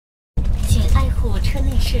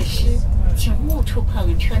设施，请勿触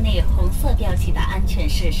碰车内红色标记的安全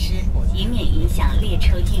设施，以免影响列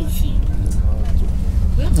车运行。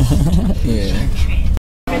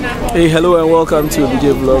Hey, hello and welcome to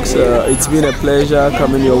Abj Vlogs. It's been a pleasure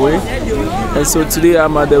coming your way. And so today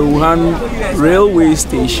I'm at the Wuhan railway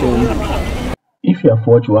station. If you have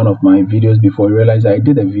watched one of my videos before, you realize I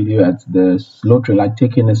did a video at the slow train, like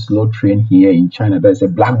taking a slow train here in China. There's a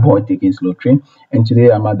black boy taking slow train. And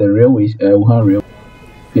today I'm at the Wuhan railway.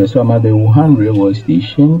 Yeah, so I'm at the Wuhan railway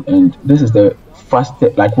station, and this is the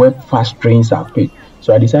fastest, like where fast trains are picked.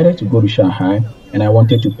 So I decided to go to Shanghai, and I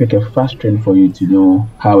wanted to pick a fast train for you to know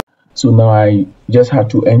how. So now I just had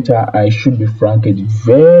to enter. I should be frank, it's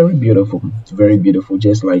very beautiful. It's very beautiful,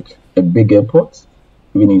 just like a big airport.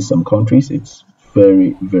 Even in some countries, it's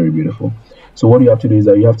very, very beautiful. So what you have to do is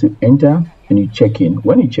that you have to enter and you check in.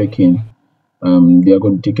 When you check in, they are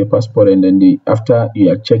going to take a passport, and then after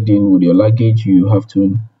you are checked in with your luggage, you have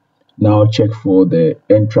to now check for the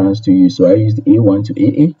entrance to you. So I used A1 to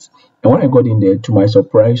A8, and when I got in there, to my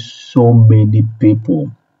surprise, so many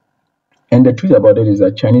people. And the truth about it is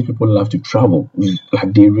that Chinese people love to travel,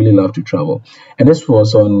 like they really love to travel. And this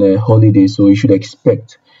was on a holiday, so you should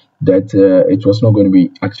expect that it was not going to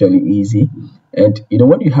be actually easy. And you know,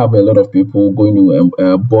 when you have a lot of people going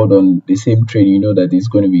to board on the same train, you know that it's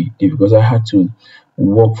going to be difficult. Because I had to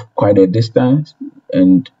walk quite a distance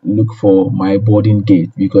and look for my boarding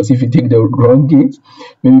gate, because if you take the wrong gate,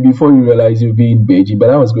 maybe before you realize you'll be in Beijing. But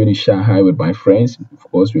I was going to Shanghai with my friends. Of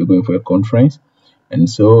course, we were going for a conference, and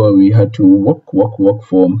so we had to walk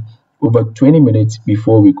for over 20 minutes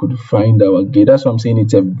before we could find our gate. That's what I'm saying.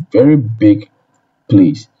 It's a very big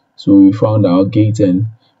place. So we found our gate, and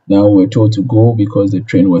now we're told to go because the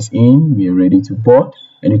train was in. We are ready to board,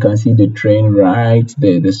 and you can see the train right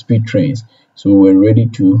there, the speed trains. So we're ready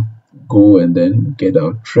to go and then get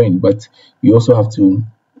our train, but you also have to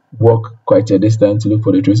walk quite a distance to look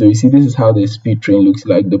for the train. So you see, this is how the speed train looks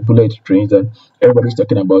like, the bullet trains that everybody's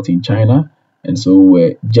talking about in China. And so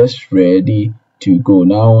we're just ready to go.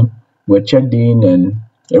 Now we're checked in and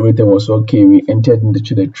everything was okay. We entered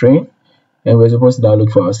into the train, and we're supposed to now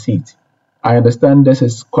look for our seat. I understand this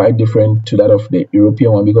is quite different to that of the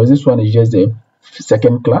European one, because this one is just the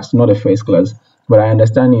second class, not the first class. But I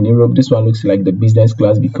understand in Europe, this one looks like the business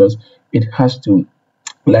class, because it has to,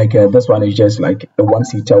 like this one is just like a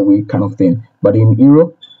one-seater way kind of thing. But in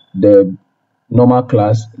Europe, the normal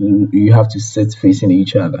class, you have to sit facing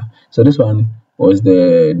each other. So this one was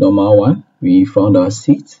the normal one. We found our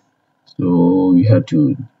seat, so we had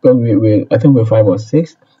to, but I think we're 5 or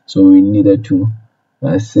 6, so we needed to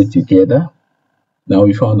sit together. Now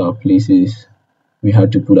we found our places. We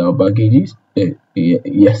had to put our baggages,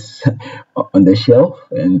 yes, on the shelf,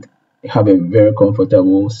 and have a very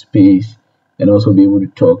comfortable space, and also be able to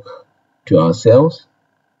talk to ourselves.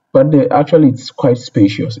 But actually, it's quite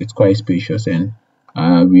spacious. It's quite spacious, and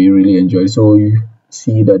we really enjoy it. So you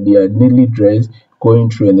see that they are neatly dressed,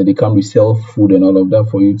 going through, and then they come to sell food and all of that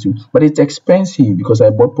for you too. But it's expensive, because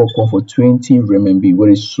I bought popcorn for 20 RMB,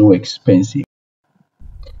 which is so expensive.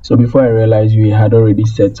 So before I realized, we had already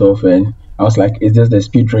set off, and I was like, is this the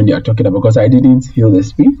speed train they are talking about? Because I didn't feel the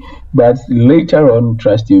speed. But later on,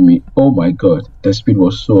 trust you me, oh my god, the speed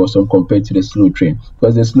was so awesome compared to the slow train.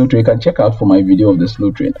 Because the slow train, you can check out for my video of the slow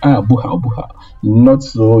train. Buha. Not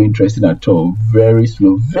so interesting at all. Very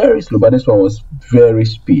slow, but this one was very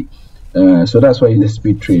speed. So that's why it's the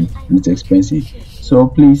speed train, and it's expensive. So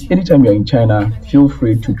please, anytime you're in China, feel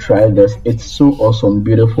free to try this. It's so awesome,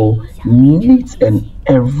 beautiful, neat, and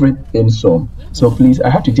everything. So please, I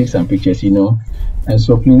have to take some pictures, you know. And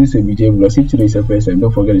so please, this is Abj Vlogs. If today is your first time,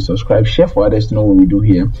 don't forget to subscribe, share for others to know what we do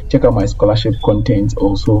here. Check out my scholarship content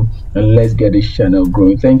also, and let's get this channel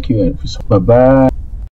growing. Thank you, and bye bye.